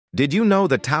Did you know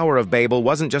the Tower of Babel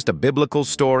wasn't just a biblical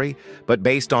story, but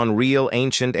based on real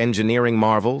ancient engineering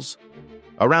marvels?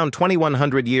 Around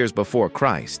 2100 years before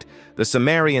Christ, the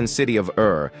Sumerian city of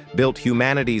Ur built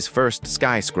humanity's first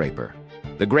skyscraper.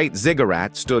 The Great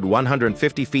Ziggurat stood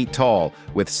 150 feet tall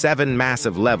with 7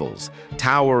 massive levels,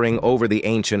 towering over the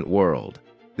ancient world.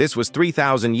 This was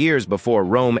 3,000 years before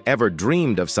Rome ever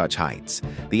dreamed of such heights.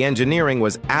 The engineering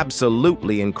was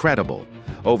absolutely incredible.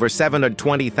 Over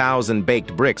 720,000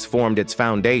 baked bricks formed its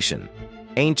foundation.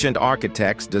 Ancient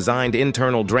architects designed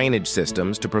internal drainage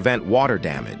systems to prevent water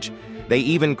damage. They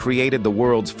even created the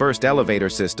world's first elevator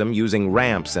system using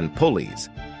ramps and pulleys.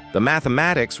 The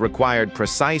mathematics required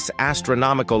precise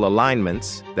astronomical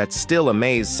alignments that still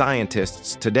amaze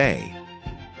scientists today.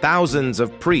 Thousands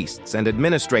of priests and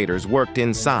administrators worked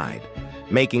inside,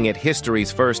 making it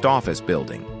history's first office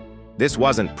building. This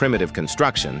wasn't primitive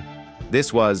construction.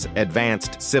 This was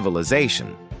advanced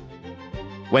civilization.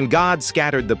 When God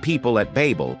scattered the people at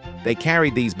Babel, they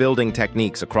carried these building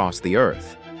techniques across the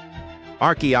earth.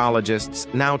 Archaeologists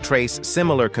now trace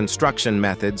similar construction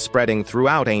methods spreading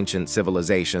throughout ancient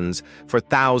civilizations for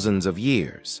thousands of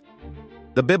years.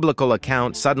 The biblical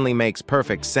account suddenly makes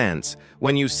perfect sense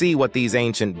when you see what these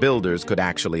ancient builders could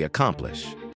actually accomplish.